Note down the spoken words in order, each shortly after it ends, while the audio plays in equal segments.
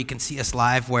You can see us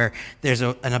live where there's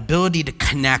an ability to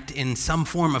connect in some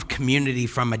form of community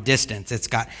from a distance. It's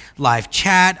got live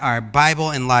chat, our Bible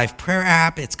and live prayer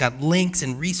app. It's got links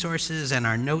and resources and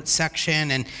our notes section.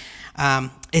 And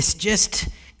it's just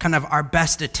kind of our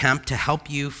best attempt to help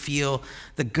you feel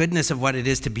the goodness of what it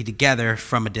is to be together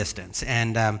from a distance.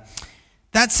 And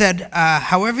that said,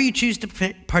 however you choose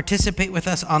to participate with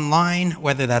us online,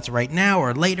 whether that's right now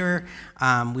or later,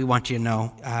 we want you to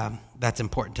know that's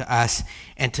important to us.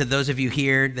 And to those of you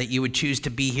here that you would choose to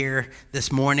be here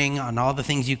this morning on all the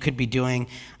things you could be doing,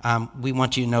 we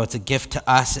want you to know it's a gift to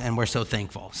us, and we're so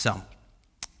thankful. So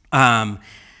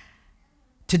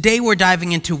today we're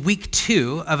diving into week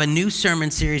 2 of a new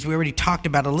sermon series we already talked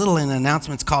about a little in the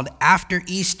announcements called After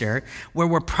Easter, where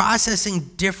we're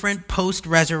processing different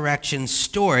post-resurrection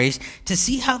stories to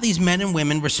see how these men and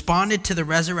women responded to the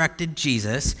resurrected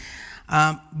Jesus,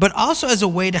 but also as a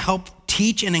way to help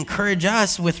teach and encourage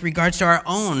us with regards to our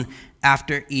own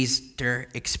after Easter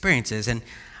experiences. And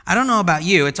I don't know about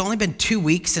you, it's only been 2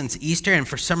 weeks since Easter, and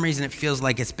for some reason it feels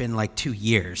like it's been like 2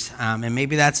 years. And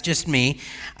maybe that's just me.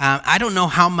 I don't know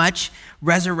how much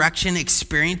resurrection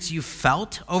experience you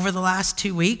felt over the last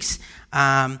 2 weeks.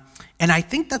 And I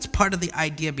think that's part of the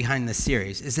idea behind this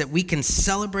series, is that we can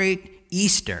celebrate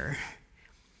Easter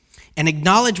and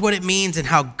acknowledge what it means and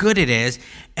how good it is,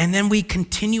 and then we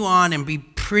continue on and we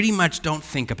pretty much don't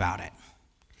think about it.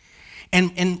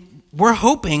 And we're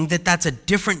hoping that that's a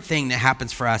different thing that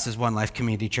happens for us as One Life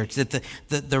Community Church, that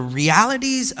the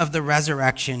realities of the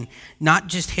resurrection not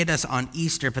just hit us on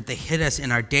Easter, but they hit us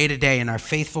in our day-to-day, in our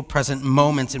faithful present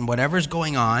moments, in whatever's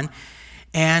going on,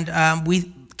 and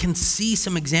we can see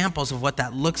some examples of what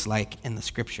that looks like in the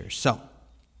scriptures. So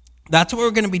that's what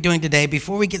we're going to be doing today.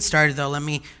 Before we get started, though, let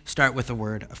me start with a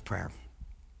word of prayer.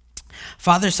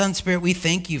 Father, Son, Spirit, we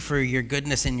thank you for your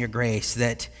goodness and your grace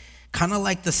that kind of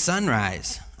like the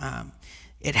sunrise,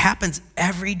 it happens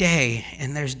every day,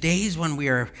 and there's days when we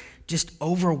are just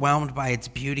overwhelmed by its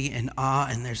beauty and awe,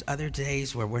 and there's other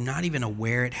days where we're not even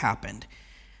aware it happened.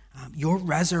 Your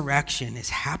resurrection is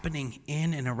happening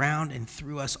in and around and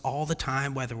through us all the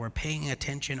time, whether we're paying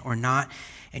attention or not.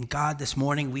 And God, this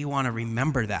morning, we want to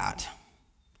remember that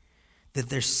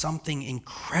there's something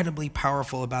incredibly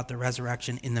powerful about the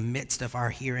resurrection in the midst of our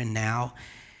here and now,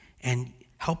 and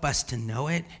help us to know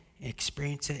it,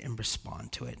 experience it, and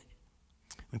respond to it.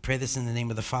 We pray this in the name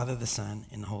of the Father, the Son,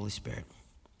 and the Holy Spirit.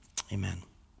 Amen.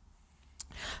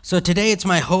 So today it's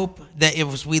my hope that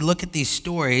as we look at these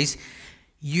stories,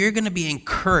 you're going to be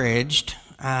encouraged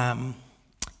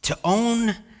to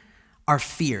own our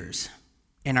fears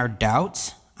and our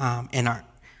doubts, and our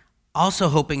also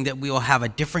hoping that we will have a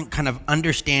different kind of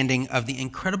understanding of the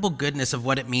incredible goodness of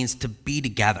what it means to be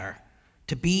together,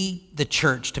 to be the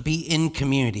church, to be in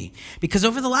community. Because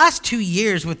over the last 2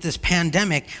 years with this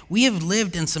pandemic, we have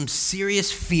lived in some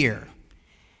serious fear.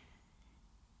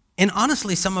 And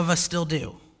honestly, some of us still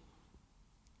do.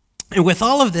 And with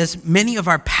all of this, many of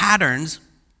our patterns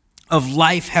of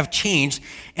life have changed,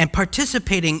 and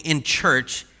participating in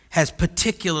church has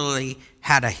particularly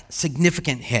had a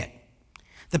significant hit.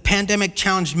 The pandemic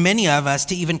challenged many of us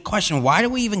to even question, why do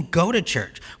we even go to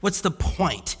church? What's the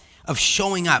point of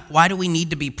showing up? Why do we need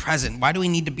to be present? Why do we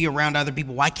need to be around other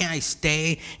people? Why can't I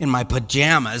stay in my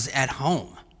pajamas at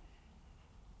home?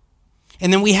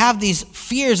 And then we have these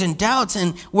fears and doubts,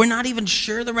 and we're not even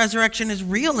sure the resurrection is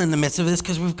real in the midst of this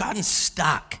because we've gotten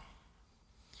stuck.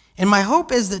 And my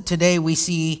hope is that today we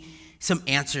see some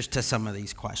answers to some of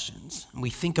these questions. And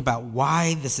we think about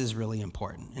why this is really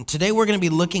important. And today we're going to be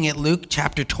looking at Luke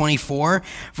chapter 24,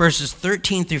 verses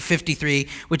 13 through 53,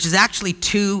 which is actually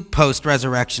 2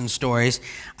 post-resurrection stories.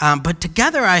 But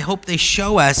together I hope they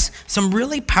show us some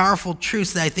really powerful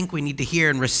truths that I think we need to hear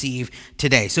and receive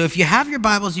today. So if you have your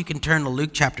Bibles, you can turn to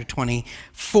Luke chapter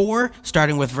 24,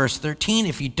 starting with verse 13.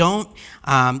 If you don't,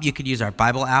 you could use our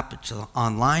Bible app, which is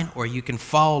online, or you can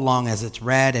follow along as it's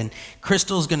read. And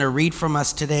Crystal's going to read from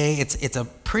us today. It's a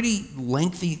pretty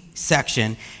lengthy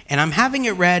section, and I'm having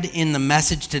it read in the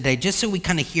Message today just so we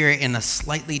kind of hear it in a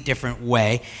slightly different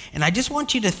way. And I just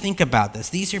want you to think about this.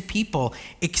 These are people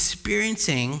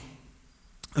experiencing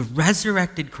a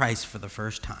resurrected Christ for the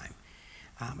first time.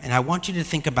 And I want you to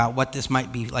think about what this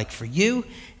might be like for you,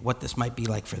 what this might be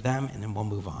like for them, and then we'll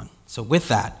move on. So with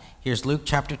that, here's Luke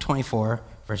chapter 24,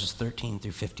 verses 13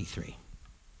 through 53.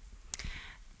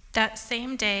 That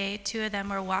same day, 2 of them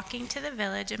were walking to the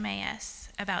village Emmaus,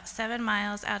 about 7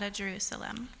 miles out of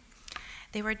Jerusalem.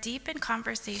 They were deep in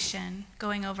conversation,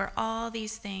 going over all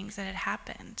these things that had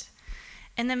happened.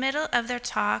 In the middle of their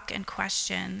talk and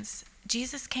questions,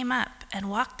 Jesus came up and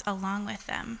walked along with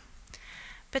them.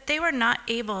 but they were not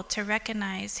able to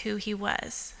recognize who he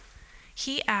was.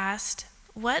 He asked,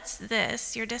 "What's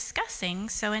this you're discussing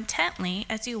so intently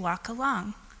as you walk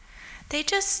along?" They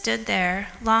just stood there,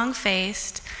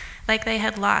 long-faced, like they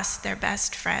had lost their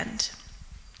best friend.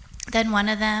 Then one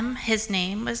of them, his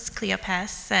name was Cleopas,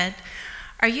 said,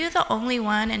 "Are you the only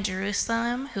one in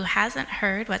Jerusalem who hasn't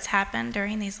heard what's happened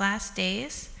during these last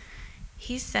days?"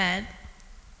 He said,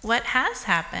 "What has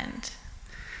happened?"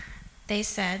 They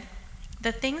said,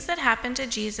 "The things that happened to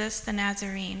Jesus the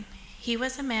Nazarene. He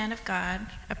was a man of God,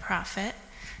 a prophet,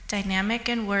 dynamic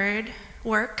in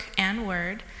work and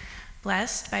word,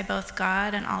 blessed by both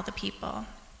God and all the people.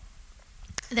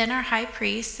 Then our high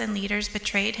priests and leaders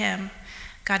betrayed him,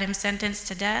 got him sentenced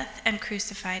to death, and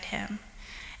crucified him.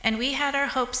 And we had our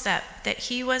hopes up that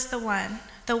he was the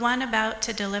one about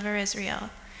to deliver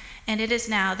Israel. And it is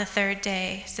now the third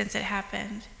day since it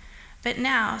happened. But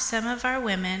now some of our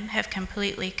women have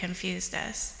completely confused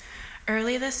us.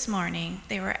 Early this morning,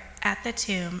 they were at the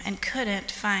tomb and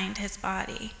couldn't find his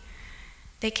body.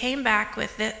 They came back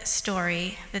with the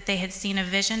story that they had seen a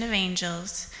vision of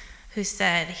angels who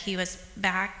said he was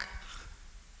back,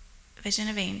 vision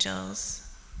of angels,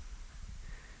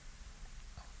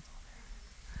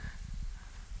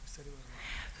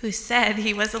 who said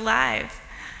he was alive.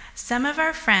 Some of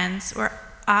our friends were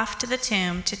off to the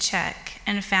tomb to check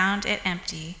and found it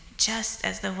empty, just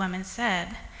as the woman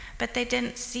said, but they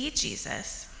didn't see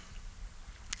Jesus.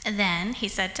 Then he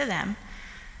said to them,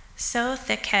 "So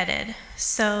thick-headed,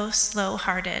 so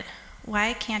slow-hearted,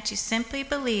 why can't you simply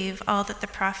believe all that the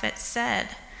prophets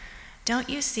said? Don't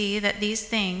you see that these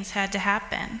things had to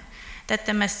happen, that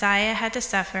the Messiah had to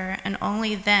suffer and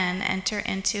only then enter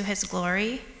into his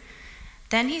glory?"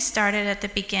 Then he started at the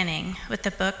beginning with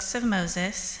the books of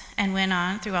Moses and went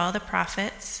on through all the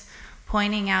prophets,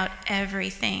 pointing out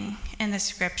everything in the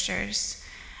scriptures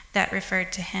that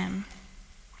referred to him.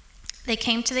 They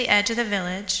came to the edge of the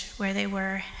village where they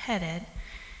were headed.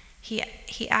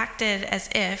 He acted as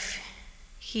if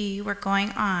he were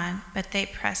going on, but they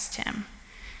pressed him.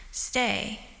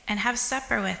 "Stay and have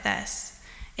supper with us.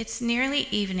 It's nearly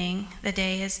evening, the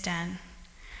day is done."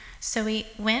 So he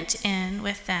went in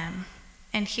with them,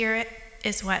 and here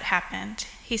is what happened.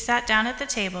 He sat down at the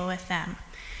table with them.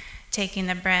 Taking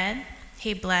the bread,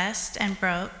 he blessed and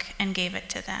broke and gave it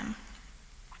to them.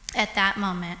 At that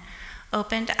moment,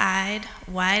 open-eyed,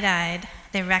 wide-eyed,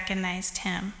 they recognized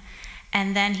him,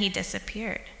 and then he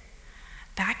disappeared.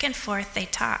 Back and forth they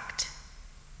talked.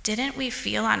 "Didn't we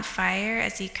feel on fire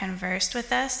as he conversed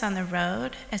with us on the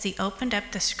road, as he opened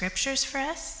up the scriptures for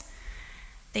us?"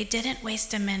 They didn't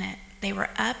waste a minute. They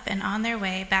were up and on their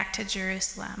way back to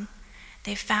Jerusalem.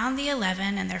 They found the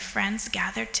 11 and their friends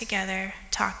gathered together,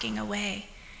 talking away.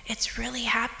 "It's really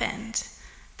happened.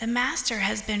 The Master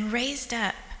has been raised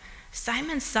up.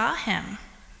 Simon saw him."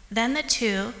 Then the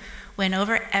two went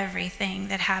over everything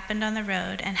that happened on the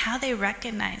road and how they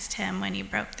recognized him when he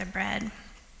broke the bread.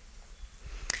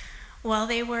 While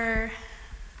they were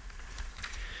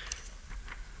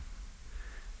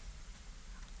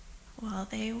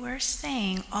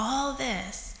saying all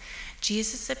this,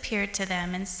 Jesus appeared to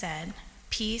them and said,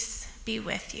 "Peace be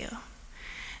with you."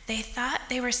 They thought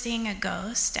they were seeing a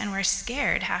ghost and were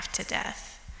scared half to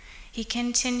death. He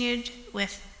continued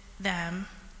with them,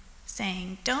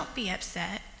 saying, "Don't be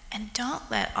upset, and don't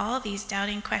let all these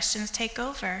doubting questions take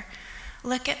over.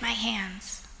 Look at my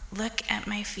hands. Look at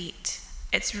my feet.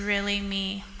 It's really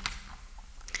me.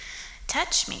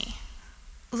 Touch me.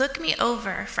 Look me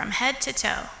over from head to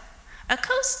toe. A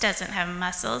ghost doesn't have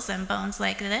muscles and bones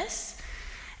like this."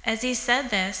 As he said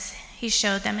this, he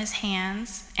showed them his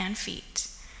hands and feet.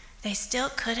 They still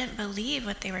couldn't believe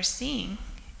what they were seeing.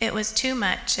 It was too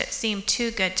much. It seemed too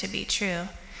good to be true.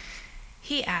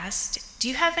 He asked, "Do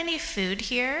you have any food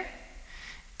here?"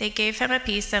 They gave him a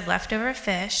piece of leftover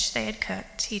fish they had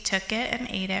cooked. He took it and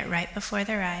ate it right before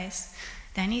their eyes.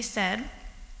 Then he said,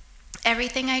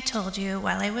 "Everything I told you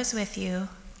while I was with you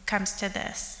comes to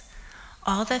this.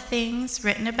 All the things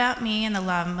written about me in the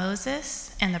law of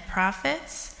Moses and the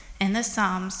prophets and the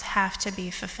Psalms have to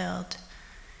be fulfilled."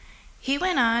 He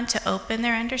went on to open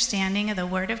their understanding of the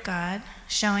Word of God,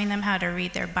 showing them how to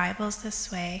read their Bibles this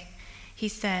way. He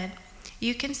said,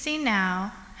 "You can see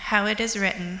now how it is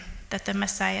written that the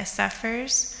Messiah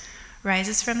suffers,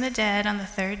 rises from the dead on the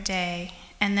third day,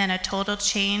 and then a total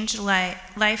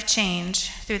life change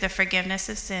through the forgiveness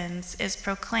of sins is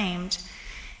proclaimed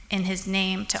in his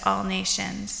name to all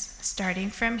nations, starting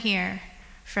from here,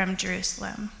 from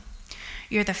Jerusalem.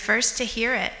 You're the first to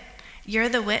hear it. You're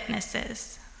the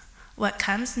witnesses. What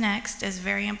comes next is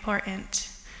very important.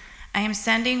 I am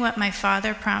sending what my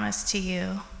Father promised to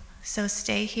you, So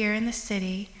stay here in the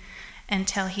city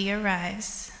until he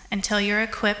arrives, until you're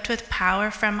equipped with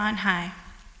power from on high."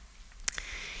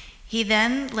 He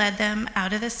then led them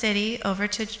out of the city over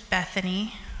to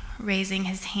Bethany. Raising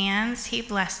his hands, he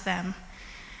blessed them,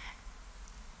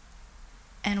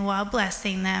 and while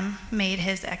blessing them, made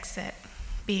his exit,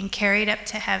 being carried up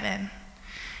to heaven.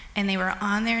 And they were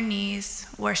on their knees,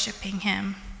 worshiping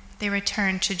him. They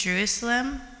returned to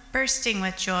Jerusalem, bursting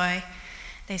with joy.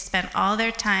 They spent all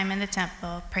their time in the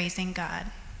temple, praising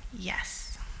God. Yes.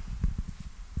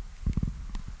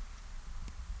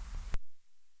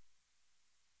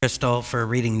 Crystal, for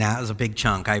reading that. It was a big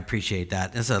chunk. I appreciate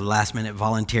that. This is a last-minute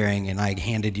volunteering, and I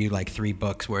handed you like 3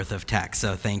 books worth of text,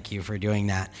 so thank you for doing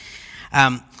that.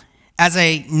 As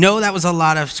I know that was a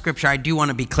lot of scripture, I do want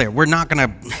to be clear. We're not going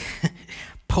to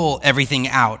pull everything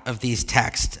out of these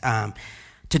texts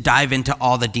to dive into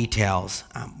all the details.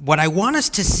 What I want us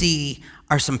to see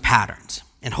are some patterns,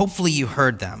 and hopefully you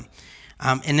heard them.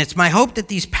 And it's my hope that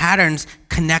these patterns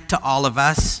connect to all of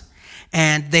us,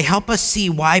 and they help us see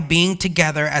why being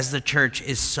together as the church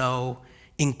is so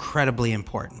incredibly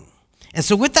important. And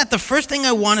so with that, the first thing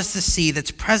I want us to see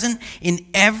that's present in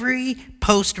every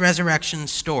post-resurrection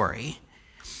story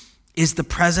is the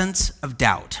presence of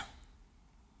doubt.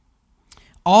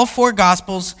 All 4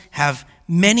 Gospels have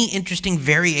many interesting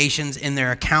variations in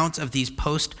their accounts of these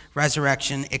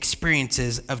post-resurrection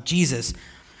experiences of Jesus.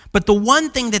 But the one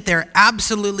thing that they're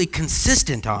absolutely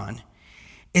consistent on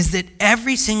is that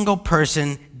every single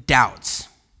person doubts.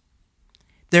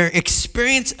 Their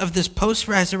experience of this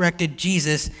post-resurrected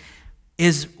Jesus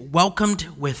is welcomed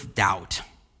with doubt.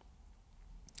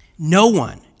 No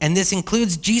one, and this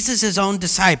includes Jesus' own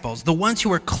disciples, the ones who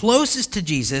were closest to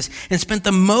Jesus and spent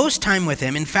the most time with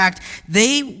him. In fact,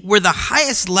 they were the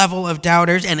highest level of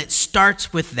doubters, and it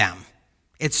starts with them.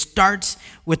 It starts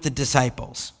with the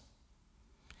disciples.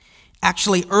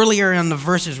 Actually, earlier in the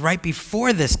verses right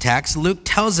before this text, Luke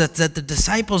tells us that the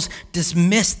disciples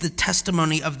dismissed the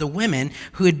testimony of the women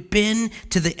who had been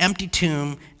to the empty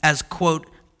tomb as, quote,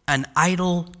 an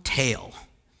idle tale,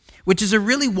 which is a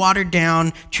really watered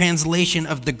down translation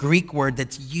of the Greek word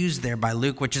that's used there by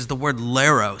Luke, which is the word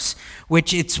leros,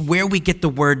 which it's where we get the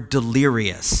word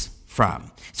delirious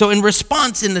from. So in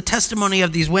response, in the testimony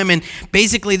of these women,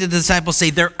 basically the disciples say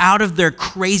they're out of their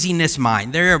craziness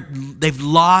mind. They've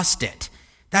lost it.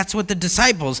 That's what the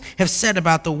disciples have said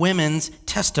about the women's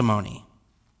testimony.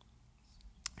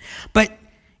 But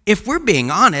if we're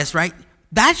being honest, right,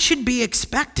 that should be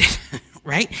expected,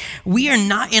 right? We are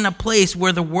not in a place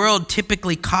where the world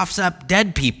typically coughs up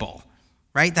dead people,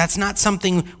 right? That's not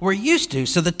something we're used to.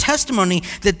 So the testimony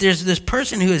that there's this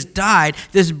person who has died,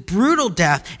 this brutal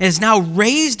death, and is now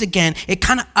raised again, it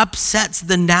kind of upsets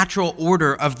the natural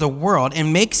order of the world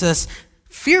and makes us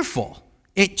fearful.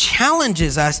 It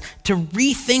challenges us to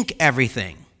rethink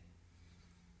everything.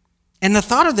 And the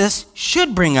thought of this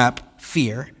should bring up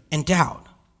fear and doubt.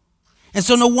 And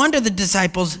so no wonder the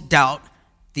disciples doubt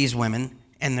these women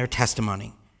and their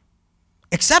testimony.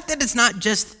 Except that it's not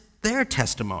just their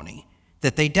testimony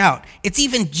that they doubt. It's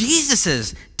even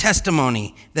Jesus'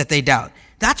 testimony that they doubt.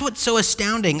 That's what's so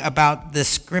astounding about this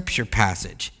scripture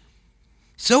passage.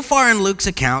 So far in Luke's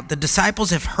account, the disciples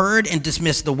have heard and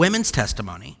dismissed the women's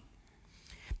testimony.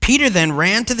 Peter then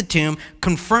ran to the tomb,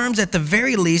 confirms at the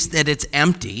very least that it's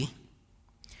empty.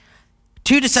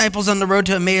 2 disciples on the road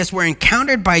to Emmaus were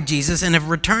encountered by Jesus and have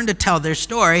returned to tell their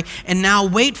story, and now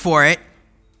wait for it.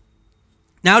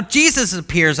 Now Jesus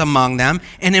appears among them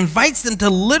and invites them to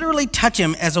literally touch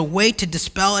him as a way to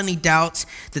dispel any doubts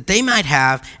that they might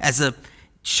have, as a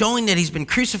showing that he's been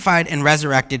crucified and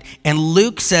resurrected. And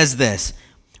Luke says this: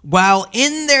 while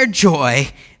in their joy,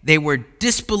 they were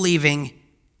disbelieving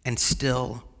and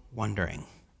still wondering.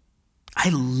 I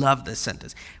love this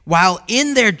sentence. While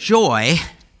in their joy,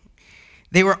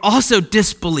 they were also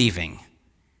disbelieving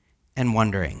and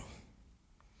wondering.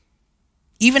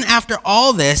 Even after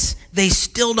all this, they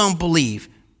still don't believe.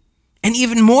 And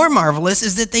even more marvelous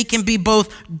is that they can be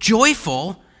both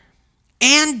joyful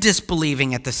and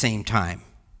disbelieving at the same time.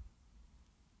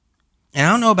 And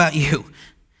I don't know about you,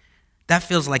 that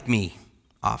feels like me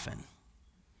often.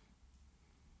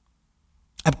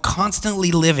 I'm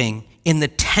constantly living in the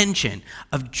tension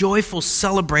of joyful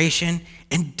celebration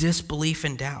and disbelief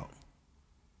and doubt.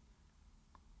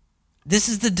 This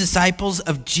is the disciples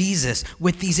of Jesus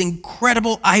with these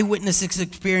incredible eyewitness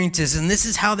experiences, and this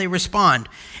is how they respond.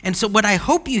 And so what I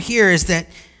hope you hear is that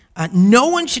no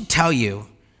one should tell you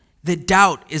that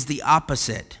doubt is the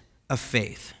opposite of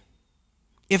faith.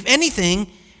 If anything,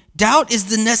 doubt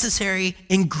is the necessary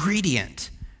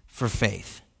ingredient for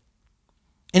faith.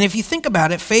 And if you think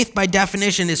about it, faith by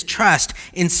definition is trust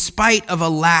in spite of a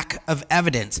lack of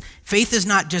evidence. Faith is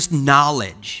not just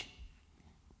knowledge.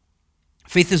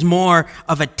 Faith is more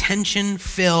of a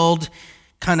tension-filled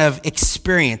kind of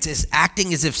experience. It's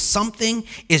acting as if something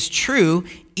is true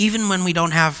even when we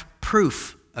don't have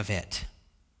proof of it.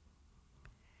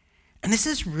 And this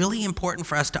is really important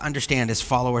for us to understand as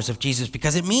followers of Jesus,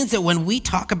 because it means that when we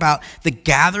talk about the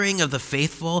gathering of the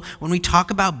faithful, when we talk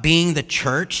about being the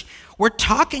church, we're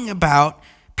talking about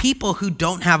people who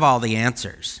don't have all the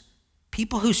answers,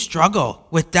 people who struggle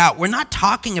with doubt. We're not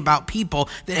talking about people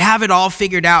that have it all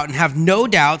figured out and have no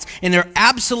doubts and they're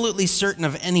absolutely certain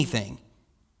of anything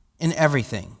and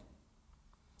everything.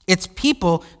 It's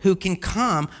people who can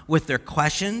come with their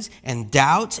questions and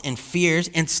doubts and fears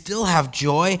and still have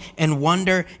joy and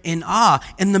wonder and awe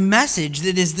and the message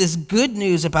that is this good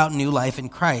news about new life in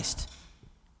Christ.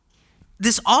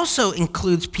 This also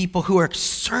includes people who are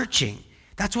searching.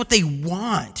 That's what they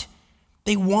want.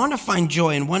 They want to find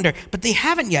joy and wonder, but they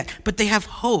haven't yet. But they have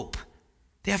hope.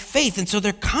 They have faith, and so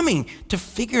they're coming to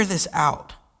figure this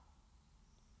out.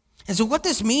 And so what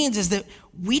this means is that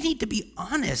we need to be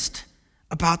honest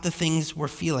about the things we're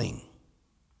feeling.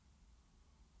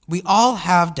 We all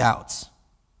have doubts.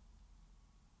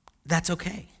 That's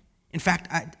okay. In fact,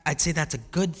 I'd say that's a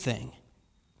good thing.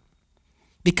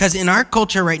 Because in our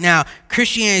culture right now,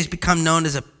 Christianity has become known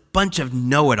as a bunch of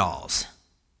know-it-alls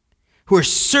who are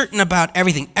certain about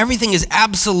everything. Everything is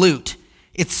absolute.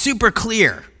 It's super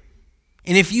clear.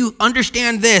 And if you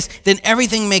understand this, then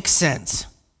everything makes sense.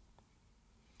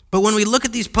 But when we look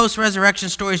at these post-resurrection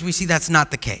stories, we see that's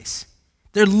not the case.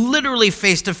 They're literally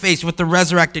face to face with the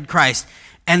resurrected Christ,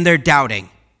 and they're doubting.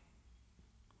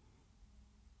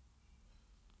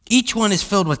 Each one is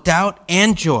filled with doubt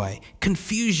and joy,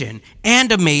 confusion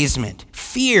and amazement,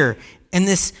 fear, and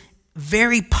this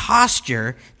very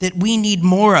posture that we need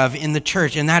more of in the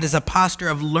church, and that is a posture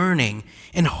of learning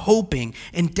and hoping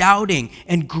and doubting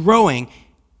and growing.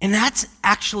 And that's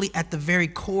actually at the very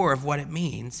core of what it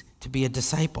means to be a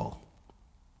disciple.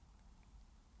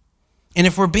 And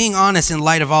if we're being honest, in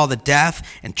light of all the death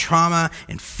and trauma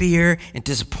and fear and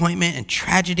disappointment and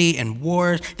tragedy and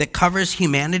wars that covers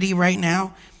humanity right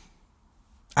now,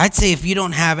 I'd say if you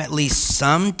don't have at least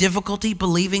some difficulty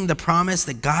believing the promise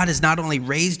that God has not only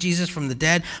raised Jesus from the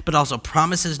dead, but also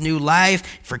promises new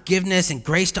life, forgiveness, and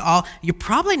grace to all, you're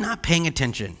probably not paying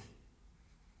attention.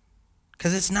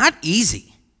 Because it's not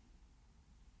easy.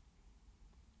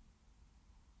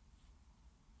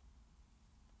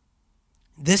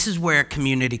 This is where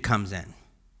community comes in,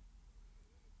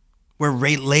 where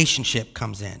relationship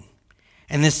comes in.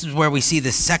 And this is where we see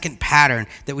the second pattern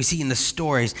that we see in the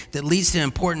stories that leads to the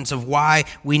importance of why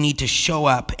we need to show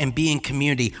up and be in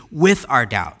community with our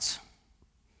doubts.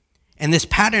 And this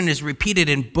pattern is repeated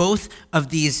in both of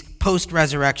these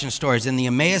post-resurrection stories, in the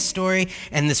Emmaus story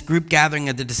and this group gathering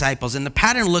of the disciples. And the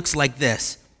pattern looks like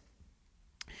this.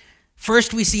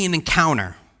 First, we see an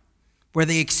encounter where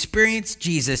they experience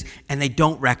Jesus and they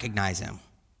don't recognize him.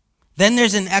 Then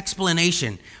there's an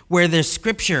explanation where there's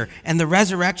scripture and the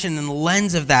resurrection and the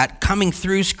lens of that coming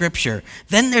through scripture.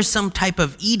 Then there's some type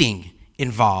of eating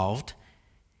involved.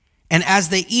 And as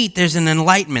they eat, there's an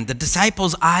enlightenment. The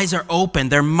disciples' eyes are open,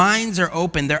 their minds are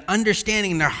open, their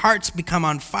understanding and their hearts become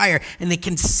on fire, and they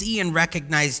can see and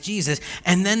recognize Jesus.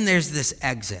 And then there's this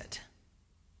exit.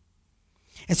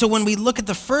 And so when we look at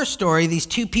the first story, these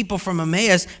two people from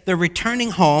Emmaus, they're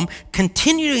returning home,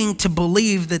 continuing to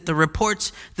believe that the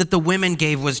reports that the women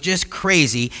gave was just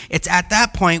crazy. It's at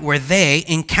that point where they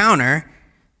encounter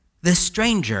this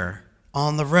stranger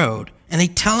on the road. And they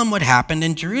tell him what happened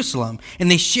in Jerusalem.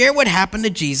 And they share what happened to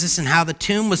Jesus and how the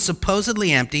tomb was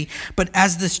supposedly empty. But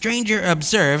as the stranger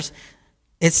observes,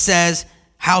 it says,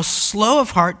 how slow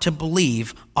of heart to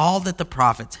believe all that the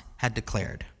prophets had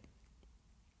declared.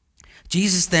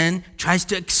 Jesus then tries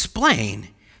to explain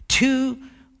to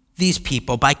these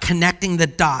people by connecting the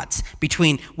dots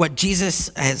between what Jesus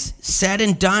has said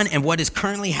and done and what is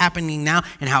currently happening now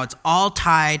and how it's all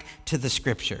tied to the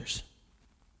scriptures.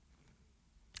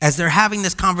 As they're having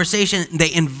this conversation,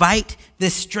 they invite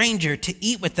this stranger to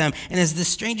eat with them. And as this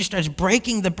stranger starts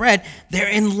breaking the bread,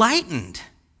 they're enlightened.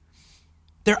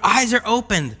 Their eyes are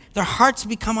opened. Their hearts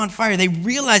become on fire. They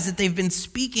realize that they've been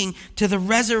speaking to the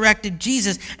resurrected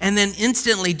Jesus. And then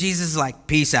instantly Jesus is like,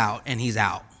 peace out, and he's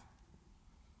out.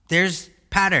 There's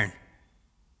pattern.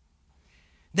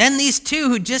 Then these two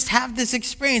who just have this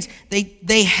experience,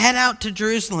 they head out to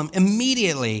Jerusalem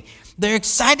immediately. They're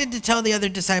excited to tell the other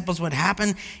disciples what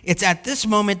happened. It's at this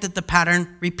moment that the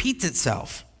pattern repeats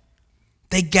itself.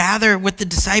 They gather with the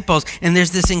disciples, and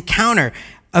there's this encounter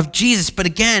of Jesus. But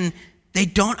again, they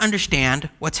don't understand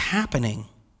what's happening.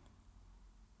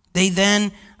 They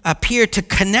then appear to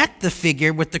connect the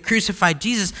figure with the crucified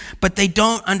Jesus, but they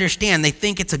don't understand. They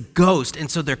think it's a ghost, and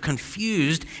so they're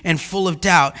confused and full of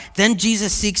doubt. Then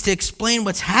Jesus seeks to explain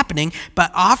what's happening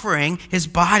by offering his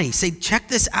body. Say, check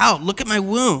this out. Look at my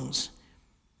wounds.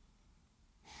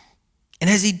 And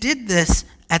as he did this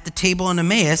at the table in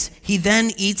Emmaus, he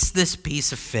then eats this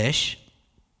piece of fish,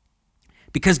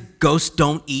 because ghosts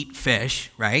don't eat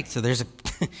fish, right? So that's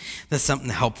something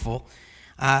helpful.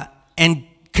 And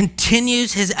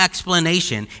continues his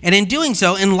explanation, and in doing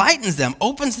so, enlightens them,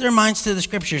 opens their minds to the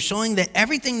scriptures, showing that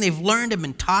everything they've learned and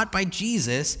been taught by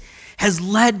Jesus has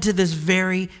led to this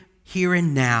very here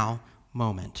and now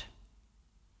moment.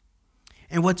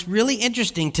 And what's really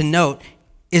interesting to note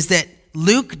is that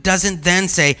Luke doesn't then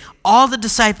say, all the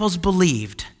disciples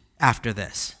believed after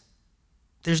this.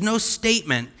 There's no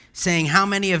statement saying how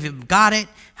many of them got it,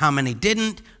 how many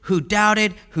didn't, who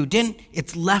doubted, who didn't.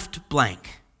 It's left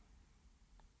blank.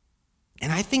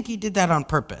 And I think he did that on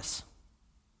purpose.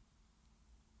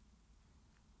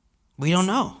 We don't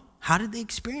know. How did they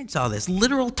experience all this?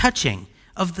 Literal touching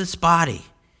of this body.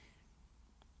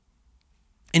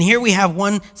 And here we have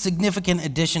one significant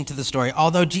addition to the story.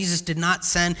 Although Jesus did not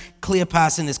send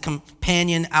Cleopas and his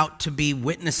companion out to be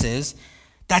witnesses,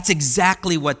 that's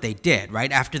exactly what they did,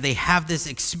 right? After they have this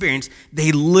experience,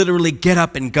 they literally get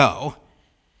up and go.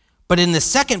 But in the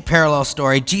second parallel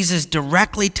story, Jesus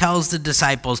directly tells the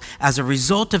disciples, as a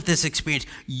result of this experience,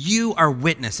 you are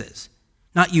witnesses.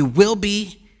 Not you will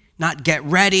be, not get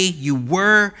ready, you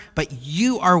were, but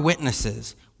you are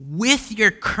witnesses. With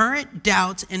your current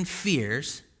doubts and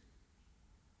fears,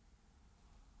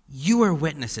 you are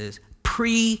witnesses.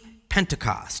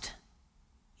 Pre-Pentecost,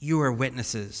 you are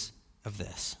witnesses of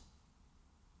this.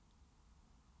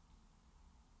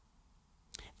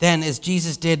 Then, as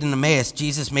Jesus did in Emmaus,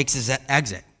 Jesus makes his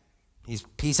exit. He's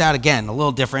peace out again, a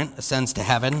little different, ascends to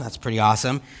heaven. That's pretty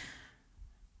awesome.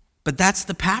 But that's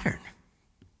the pattern.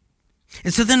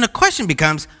 And so then the question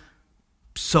becomes,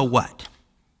 so what?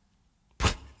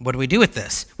 What do we do with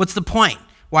this? What's the point?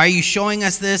 Why are you showing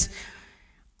us this?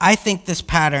 I think this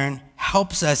pattern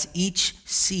helps us each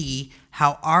see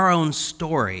how our own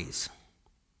stories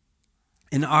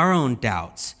and our own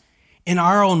doubts, in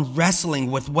our own wrestling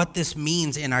with what this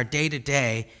means in our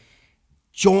day-to-day,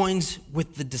 joins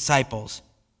with the disciples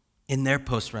in their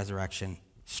post-resurrection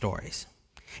stories.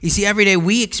 You see, every day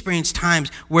we experience times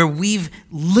where we've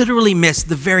literally missed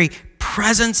the very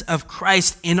presence of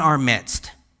Christ in our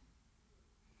midst.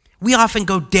 We often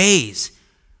go days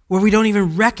where we don't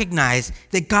even recognize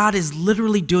that God is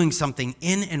literally doing something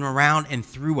in and around and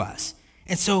through us.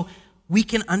 And so we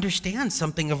can understand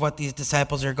something of what these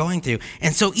disciples are going through.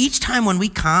 And so each time when we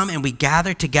come and we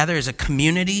gather together as a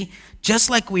community, just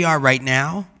like we are right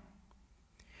now,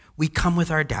 we come with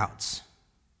our doubts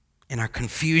and our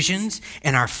confusions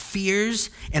and our fears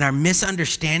and our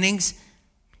misunderstandings.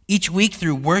 Each week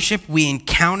through worship, we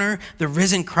encounter the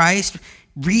risen Christ.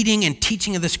 Reading and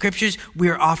teaching of the scriptures, we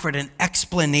are offered an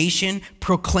explanation,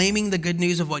 proclaiming the good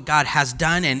news of what God has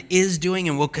done and is doing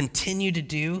and will continue to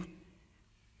do.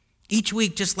 Each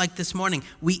week, just like this morning,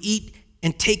 we eat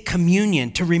and take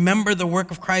communion to remember the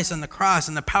work of Christ on the cross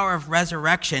and the power of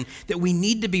resurrection that we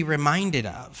need to be reminded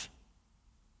of.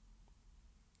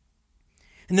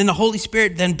 And then the Holy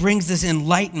Spirit then brings this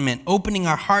enlightenment, opening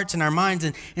our hearts and our minds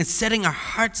and setting our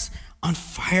hearts on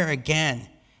fire again.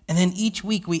 And then each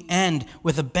week we end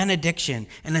with a benediction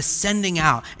and a sending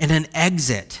out and an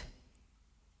exit,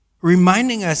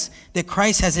 reminding us that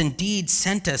Christ has indeed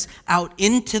sent us out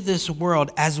into this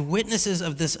world as witnesses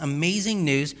of this amazing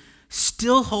news,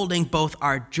 still holding both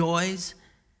our joys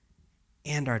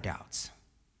and our doubts.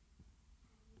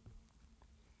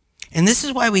 And this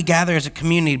is why we gather as a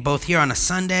community, both here on a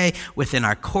Sunday, within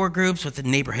our core groups,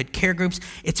 within neighborhood care groups.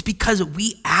 It's because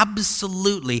we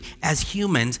absolutely, as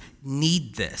humans,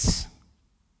 need this.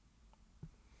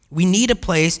 We need a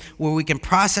place where we can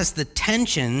process the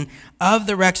tension of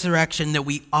the resurrection that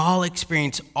we all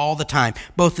experience all the time,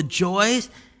 both the joys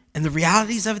and the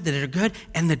realities of it that are good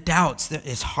and the doubts that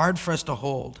is hard for us to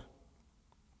hold.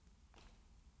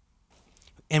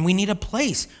 And we need a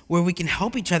place where we can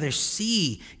help each other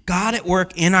see God at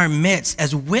work in our midst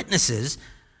as witnesses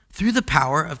through the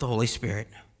power of the Holy Spirit.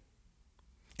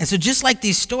 And so just like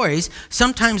these stories,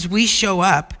 sometimes we show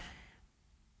up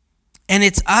and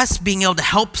it's us being able to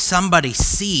help somebody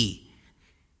see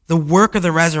the work of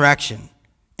the resurrection.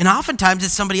 And oftentimes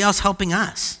it's somebody else helping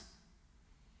us.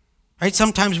 Right?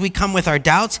 Sometimes we come with our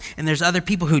doubts and there's other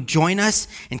people who join us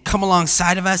and come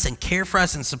alongside of us and care for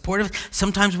us and support us.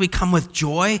 Sometimes we come with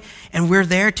joy and we're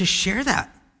there to share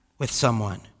that with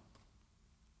someone.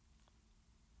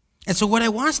 And so what I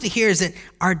want us to hear is that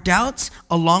our doubts,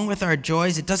 along with our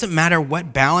joys, it doesn't matter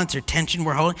what balance or tension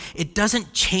we're holding, it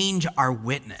doesn't change our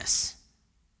witness.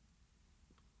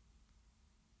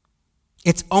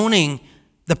 It's owning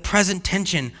the present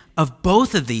tension of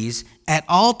both of these at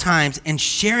all times and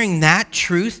sharing that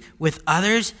truth with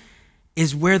others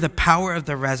is where the power of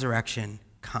the resurrection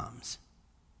comes.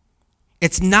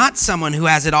 It's not someone who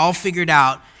has it all figured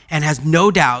out and has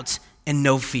no doubts and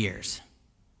no fears.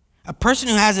 A person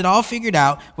who has it all figured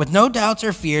out with no doubts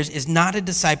or fears is not a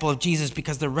disciple of Jesus,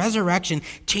 because the resurrection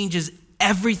changes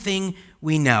everything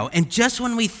we know. And just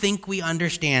when we think we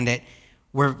understand it,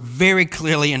 we're very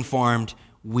clearly informed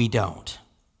we don't.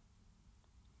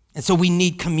 And so we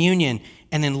need communion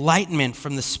and enlightenment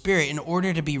from the Spirit in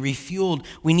order to be refueled.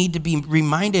 We need to be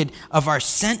reminded of our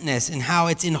sentness and how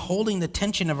it's in holding the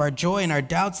tension of our joy and our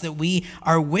doubts that we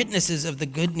are witnesses of the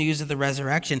good news of the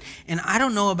resurrection. And I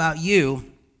don't know about you,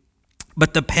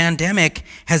 but the pandemic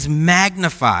has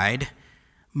magnified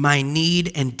my need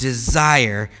and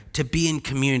desire to be in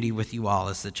community with you all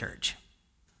as the church.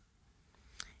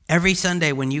 Every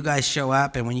Sunday when you guys show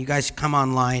up and when you guys come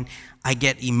online, I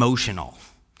get emotional.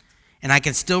 And I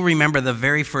can still remember the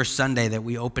very first Sunday that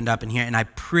we opened up in here, and I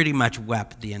pretty much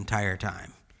wept the entire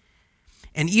time.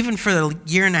 And even for the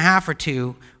year and a half or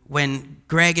two, when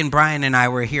Greg and Brian and I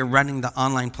were here running the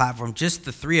online platform, just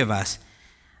the three of us,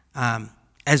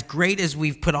 as great as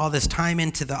we've put all this time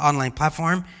into the online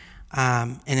platform,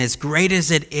 and as great as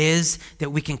it is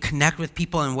that we can connect with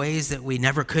people in ways that we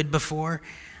never could before,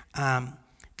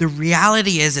 the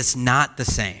reality is it's not the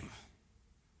same.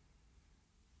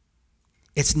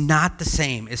 It's not the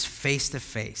same as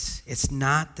face-to-face. It's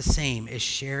not the same as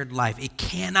shared life. It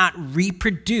cannot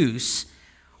reproduce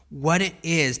what it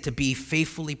is to be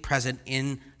faithfully present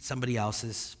in somebody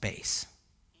else's space.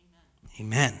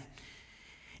 Amen.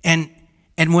 And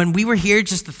when we were here,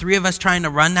 just the three of us trying to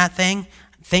run that thing,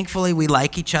 thankfully we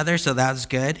like each other, so that was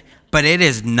good. But it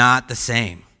is not the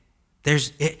same.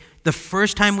 The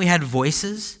first time we had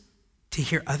voices to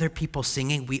hear other people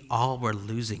singing, we all were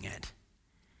losing it.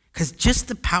 Because just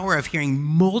the power of hearing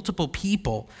multiple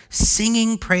people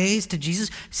singing praise to Jesus,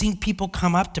 seeing people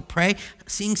come up to pray,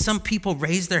 seeing some people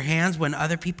raise their hands when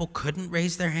other people couldn't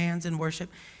raise their hands in worship,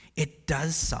 it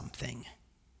does something.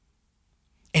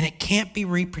 And it can't be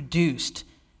reproduced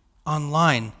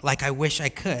online like I wish I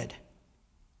could.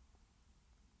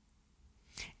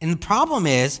 And the problem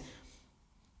is,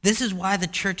 this is why the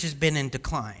church has been in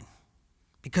decline.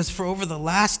 Because for over the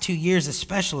last 2 years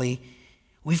especially,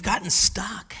 we've gotten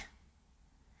stuck.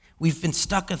 We've been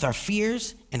stuck with our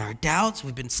fears and our doubts.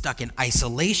 We've been stuck in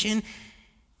isolation.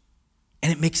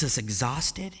 And it makes us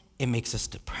exhausted. It makes us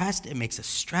depressed. It makes us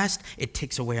stressed. It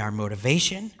takes away our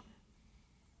motivation.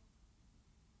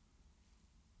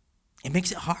 It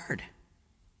makes it hard.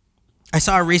 I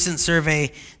saw a recent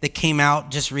survey that came out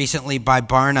just recently by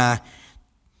Barna,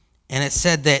 and it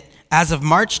said that as of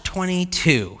March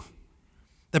 22,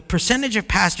 the percentage of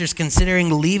pastors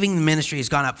considering leaving the ministry has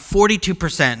gone up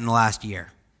 42% in the last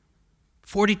year.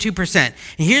 42%. And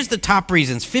here's the top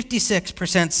reasons.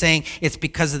 56% saying it's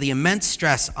because of the immense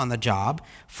stress on the job.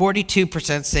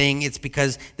 42% saying it's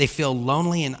because they feel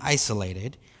lonely and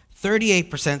isolated.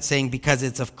 38% saying because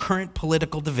it's of current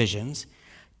political divisions.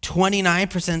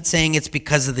 29% saying it's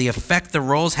because of the effect the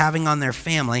role's having on their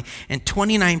family. And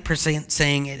 29%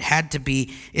 saying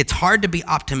it's hard to be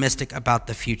optimistic about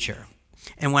the future.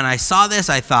 And when I saw this,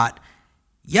 I thought,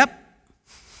 yep,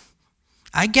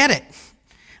 I get it.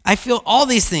 I feel all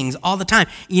these things all the time.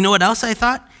 You know what else I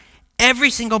thought? Every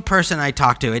single person I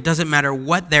talk to, it doesn't matter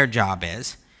what their job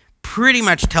is, pretty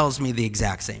much tells me the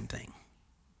exact same thing.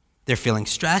 They're feeling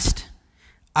stressed,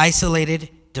 isolated,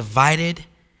 divided,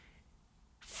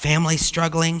 family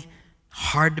struggling,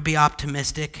 hard to be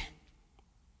optimistic.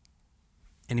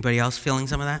 Anybody else feeling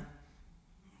some of that?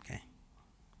 Okay.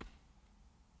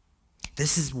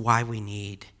 This is why we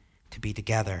need to be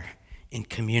together in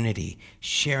community,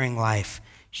 sharing life,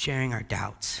 sharing our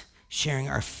doubts, sharing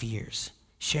our fears,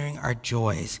 sharing our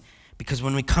joys. Because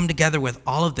when we come together with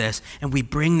all of this and we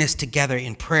bring this together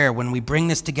in prayer, when we bring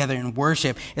this together in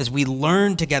worship, as we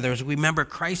learn together, as we remember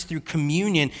Christ through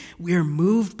communion, we are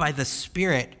moved by the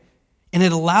Spirit. And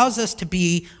it allows us to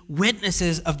be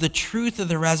witnesses of the truth of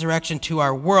the resurrection to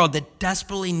our world that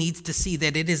desperately needs to see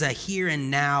that it is a here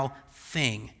and now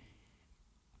thing,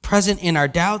 present in our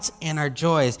doubts and our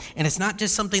joys. And it's not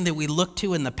just something that we look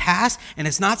to in the past, and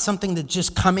it's not something that's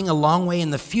just coming a long way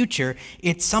in the future.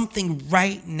 It's something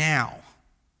right now.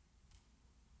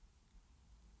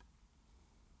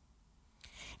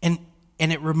 And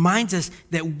it reminds us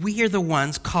that we are the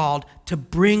ones called to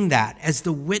bring that as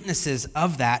the witnesses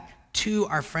of that to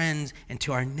our friends and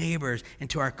to our neighbors and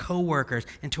to our coworkers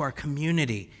and to our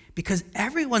community, because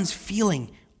everyone's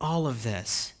feeling all of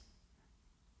this.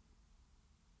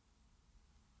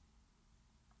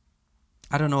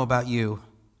 I don't know about you,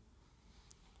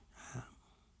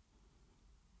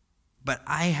 but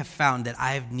I have found that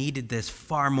I have needed this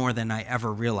far more than I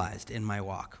ever realized in my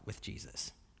walk with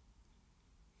Jesus.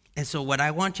 And so what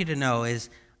I want you to know is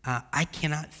I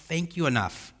cannot thank you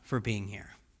enough for being here.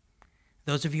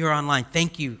 Those of you who are online,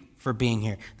 thank you for being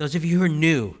here. Those of you who are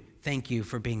new, thank you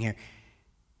for being here.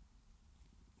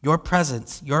 Your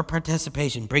presence, your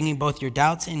participation, bringing both your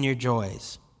doubts and your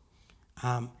joys,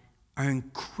 are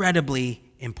incredibly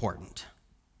important.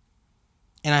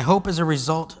 And I hope as a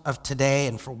result of today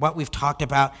and for what we've talked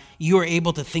about, you are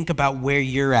able to think about where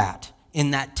you're at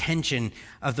in that tension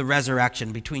of the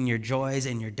resurrection between your joys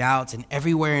and your doubts and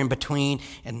everywhere in between,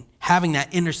 and having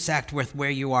that intersect with where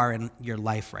you are in your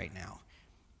life right now.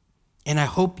 And I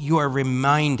hope you are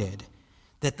reminded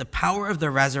that the power of the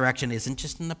resurrection isn't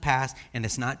just in the past and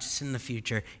it's not just in the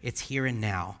future, it's here and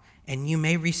now. And you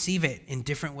may receive it in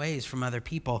different ways from other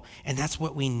people. And that's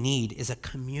what we need, is a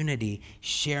community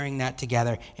sharing that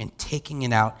together and taking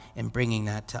it out and bringing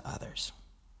that to others.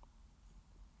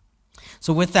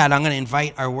 So with that, I'm going to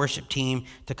invite our worship team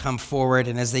to come forward.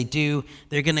 And as they do,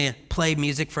 they're going to play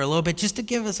music for a little bit just to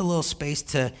give us a little space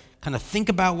to kind of think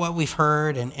about what we've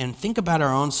heard and think about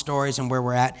our own stories and where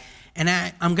we're at. And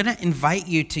I'm going to invite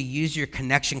you to use your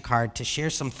connection card to share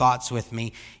some thoughts with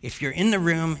me. If you're in the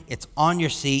room, it's on your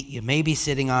seat. You may be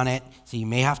sitting on it, so you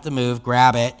may have to move,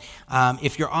 grab it.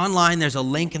 If you're online, there's a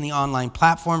link in the online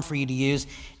platform for you to use.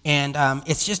 And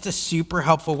it's just a super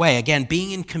helpful way. Again,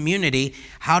 being in community,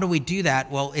 how do we do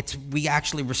that? Well, we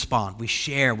actually respond. We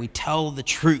share. We tell the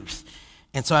truth.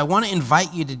 And so I want to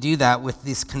invite you to do that with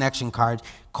these connection cards.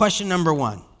 Question number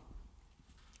 1.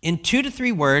 In 2 to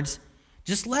 3 words,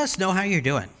 just let us know how you're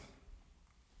doing.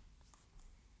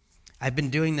 I've been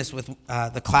doing this with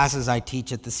the classes I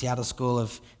teach at the Seattle School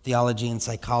of Theology and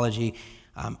Psychology.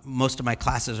 Most of my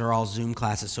classes are all Zoom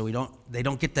classes, so they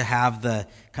don't get to have the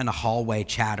kind of hallway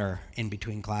chatter in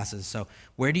between classes. So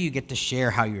where do you get to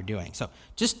share how you're doing? So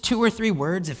just 2 or 3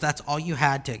 words, if that's all you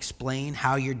had to explain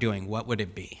how you're doing, what would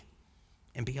it be?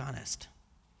 And be honest.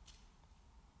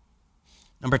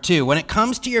 Number 2, when it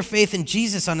comes to your faith in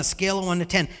Jesus on a scale of 1 to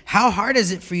 10, how hard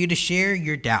is it for you to share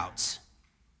your doubts?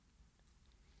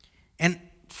 And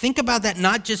think about that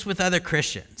not just with other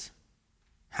Christians.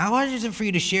 How hard is it for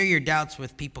you to share your doubts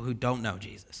with people who don't know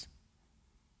Jesus?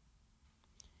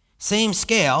 Same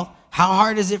scale, how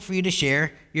hard is it for you to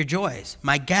share your joys?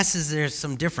 My guess is there's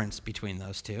some difference between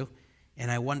those two, and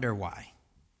I wonder why.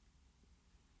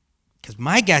 Because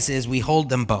my guess is we hold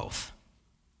them both.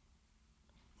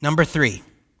 Number 3,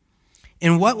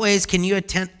 in what ways can you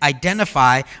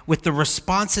identify with the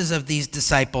responses of these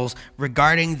disciples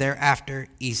regarding their after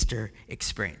Easter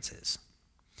experiences?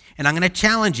 And I'm going to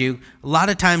challenge you. A lot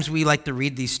of times we like to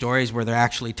read these stories where they're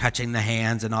actually touching the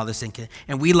hands and all this thing.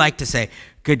 And we like to say,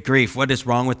 good grief, what is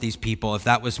wrong with these people? If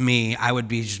that was me, I would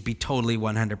just be totally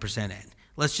 100% in.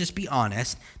 Let's just be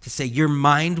honest to say your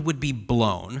mind would be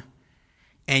blown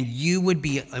and you would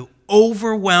be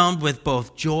overwhelmed with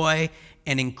both joy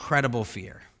and incredible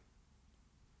fear.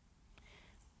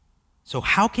 So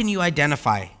how can you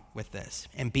identify with this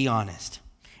and be honest?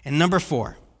 And number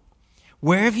 4,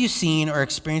 where have you seen or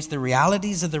experienced the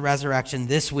realities of the resurrection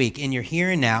this week in your here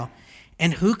and now,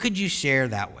 and who could you share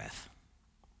that with?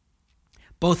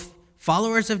 Both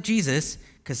followers of Jesus,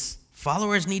 because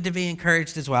followers need to be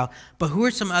encouraged as well, but who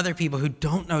are some other people who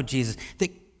don't know Jesus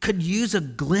that could use a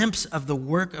glimpse of the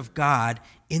work of God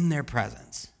in their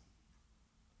presence?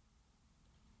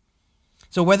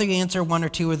 So whether you answer 1 or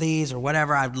 2 of these or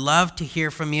whatever, I'd love to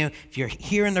hear from you. If you're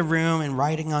here in the room and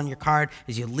writing on your card,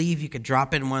 as you leave, you could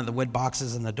drop it in one of the wood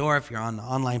boxes in the door. If you're on the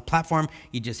online platform,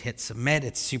 you just hit submit.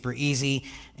 It's super easy,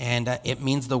 and it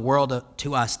means the world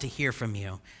to us to hear from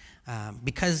you.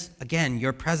 Because, again,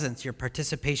 your presence, your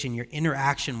participation, your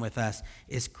interaction with us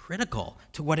is critical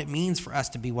to what it means for us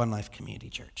to be One Life Community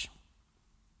Church.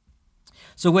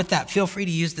 So with that, feel free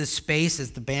to use this space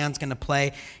as the band's going to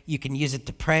play. You can use it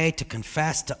to pray, to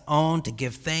confess, to own, to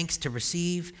give thanks, to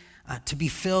receive, to be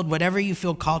filled, whatever you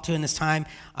feel called to in this time.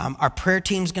 Our prayer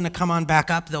team's going to come on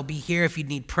back up. They'll be here. If you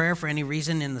need prayer for any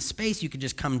reason in the space, you can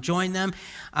just come join them.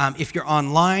 If you're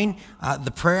online,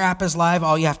 the prayer app is live.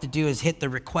 All you have to do is hit the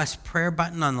request prayer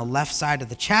button on the left side of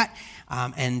the chat,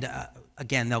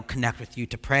 again, they'll connect with you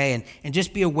to pray, and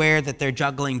just be aware that they're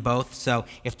juggling both. So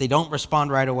if they don't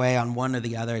respond right away on one or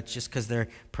the other, it's just because they're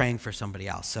praying for somebody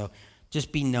else. So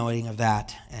just be knowing of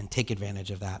that and take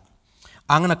advantage of that.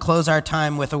 I'm going to close our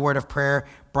time with a word of prayer.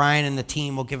 Brian and the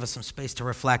team will give us some space to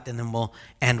reflect, and then we'll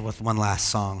end with one last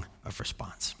song of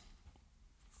response.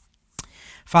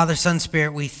 Father, Son,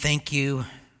 Spirit, we thank you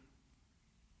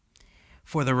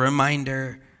for the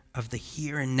reminder of the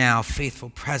here and now faithful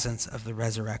presence of the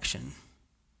resurrection.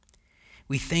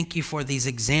 We thank you for these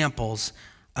examples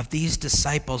of these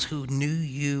disciples who knew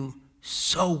you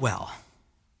so well,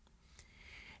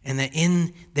 and that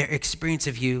in their experience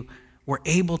of you were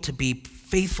able to be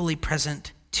faithfully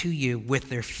present to you with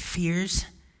their fears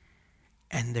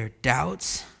and their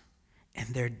doubts and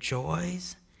their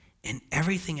joys and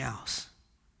everything else.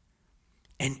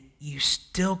 And you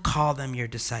still call them your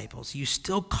disciples. You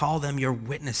still call them your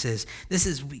witnesses. This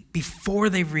is before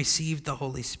they've received the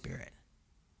Holy Spirit.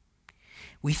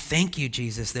 We thank you,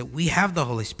 Jesus, that we have the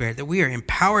Holy Spirit, that we are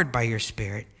empowered by your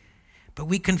Spirit, but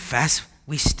we confess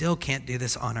we still can't do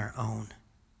this on our own.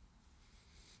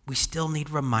 We still need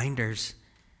reminders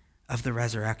of the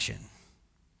resurrection.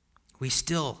 We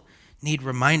still need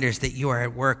reminders that you are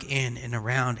at work in and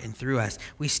around and through us.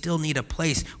 We still need a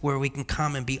place where we can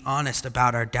come and be honest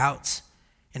about our doubts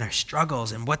and our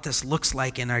struggles and what this looks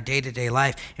like in our day-to-day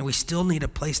life. And we still need a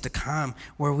place to come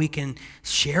where we can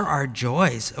share our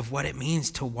joys of what it means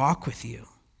to walk with you,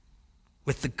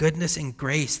 with the goodness and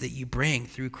grace that you bring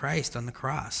through Christ on the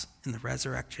cross and the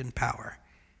resurrection power.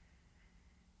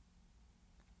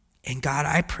 And God,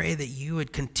 I pray that you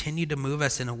would continue to move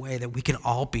us in a way that we can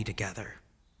all be together.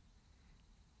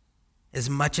 As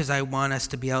much as I want us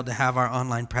to be able to have our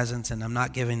online presence, and I'm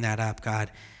not giving that up, God,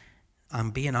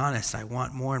 I'm being honest, I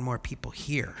want more and more people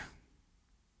here.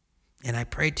 And I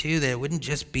pray too that it wouldn't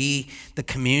just be the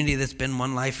community that's been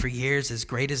One Life for years, as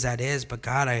great as that is, but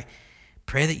God, I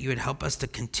pray that you would help us to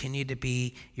continue to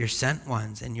be your sent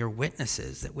ones and your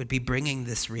witnesses that would be bringing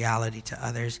this reality to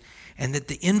others, and that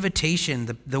the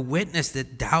invitation, the witness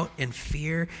that doubt and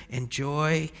fear and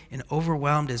joy and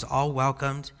overwhelmed is all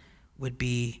welcomed would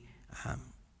be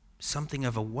something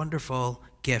of a wonderful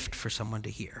gift for someone to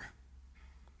hear.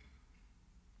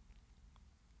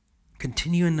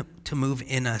 Continue to move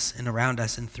in us and around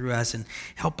us and through us, and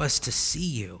help us to see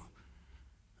you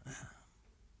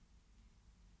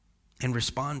and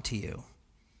respond to you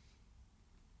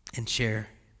and share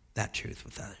that truth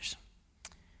with others.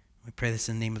 We pray this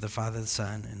in the name of the Father, the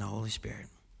Son, and the Holy Spirit.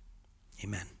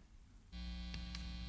 Amen.